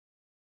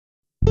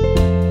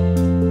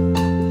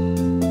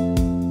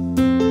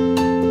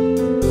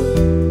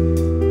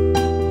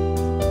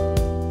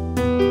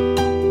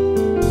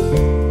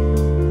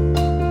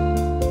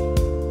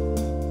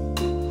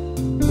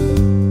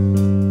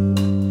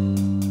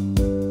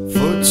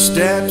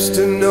steps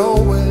to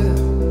nowhere.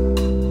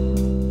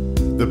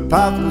 The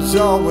path was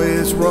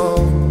always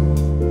wrong.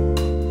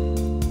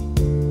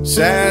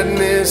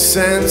 Sadness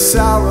and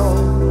sorrow,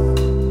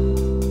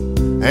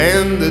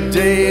 and the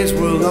days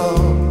were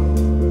long.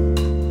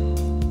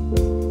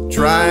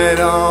 Tried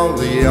all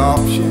the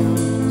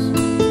options,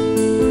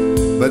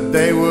 but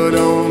they would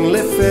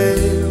only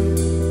fail.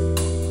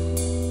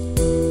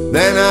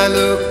 Then I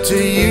looked to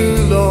you,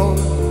 Lord,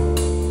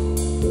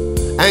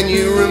 and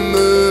you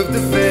removed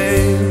the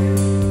veil.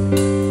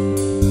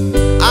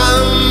 I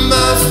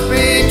must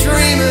be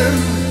dreaming,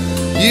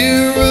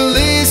 you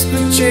released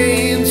the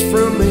chains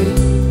from me.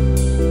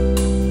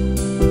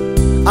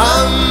 I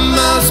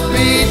must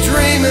be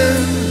dreaming,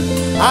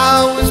 I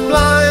was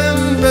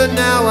blind, but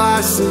now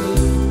I see.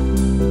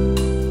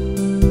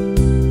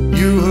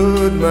 You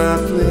heard my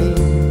plea,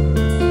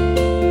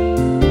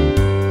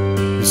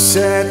 you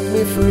set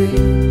me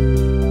free.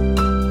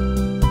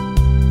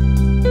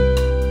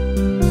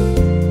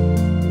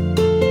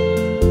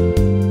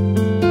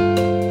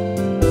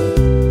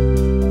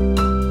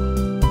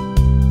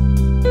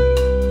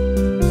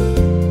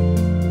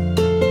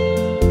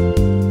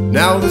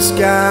 Now the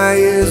sky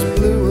is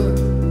bluer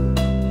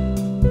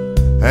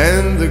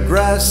and the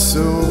grass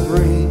so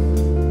green,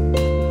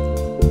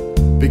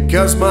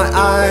 because my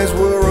eyes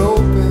were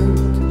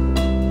opened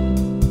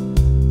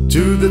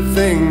to the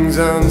things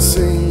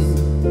unseen.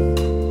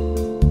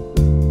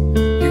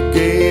 You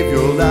gave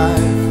your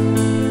life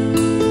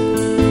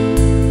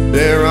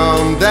there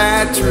on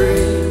that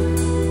tree.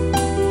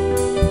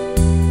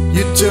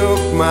 You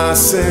took my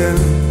sin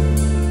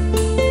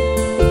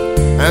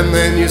and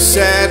then you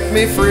set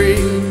me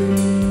free.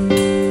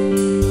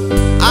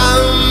 I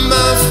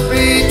must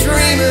be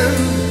dreaming,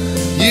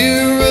 you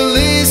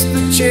released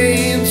the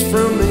chains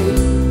from me.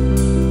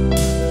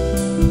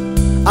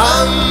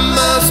 I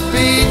must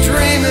be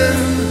dreaming,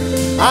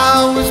 I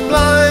was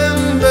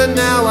blind, but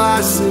now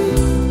I see.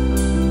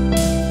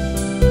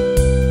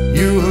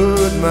 You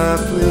heard my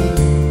plea,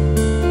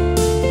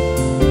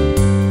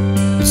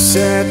 you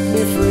set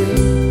me free.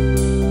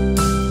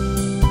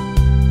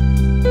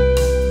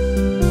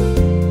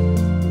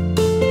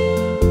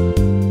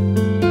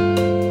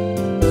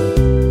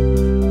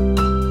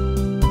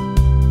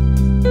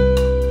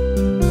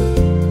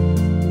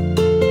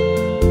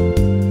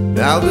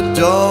 Now the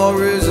door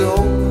is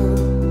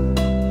open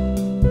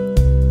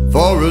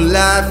for a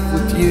life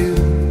with you.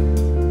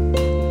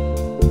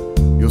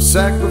 Your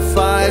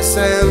sacrifice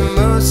and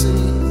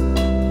mercy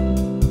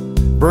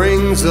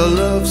brings a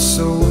love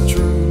so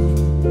true.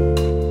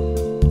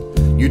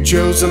 You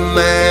chose a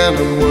man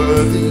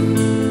unworthy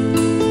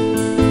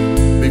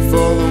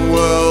before the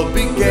world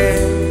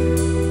began,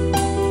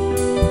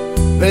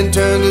 then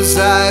turned his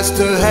eyes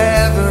to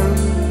heaven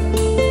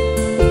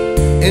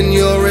in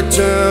your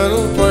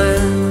eternal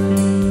plan.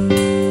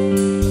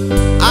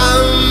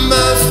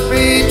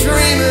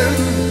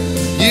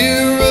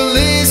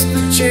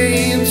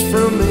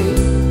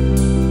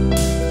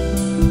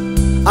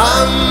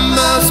 I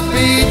must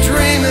be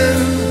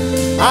dreaming,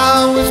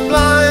 I was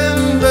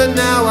blind, but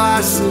now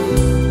I see.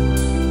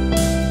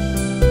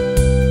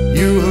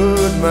 You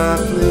heard my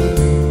plea,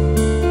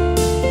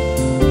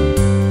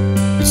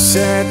 you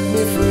set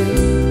me free.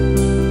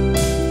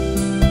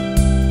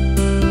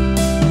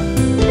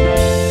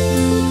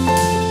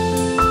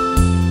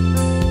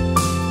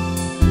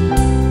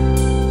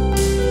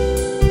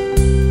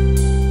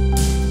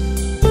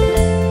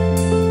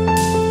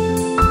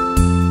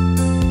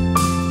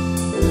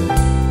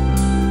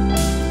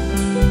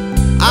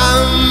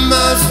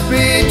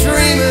 Be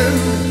dreaming,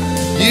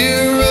 you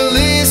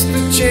released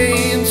the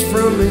chains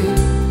from me.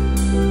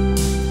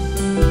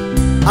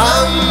 I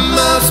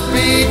must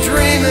be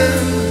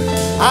dreaming,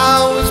 I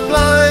was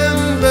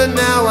blind, but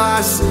now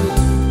I see.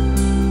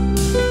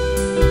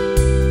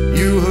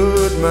 You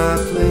heard my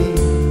plea,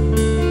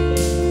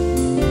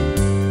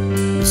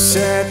 you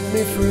set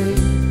me free.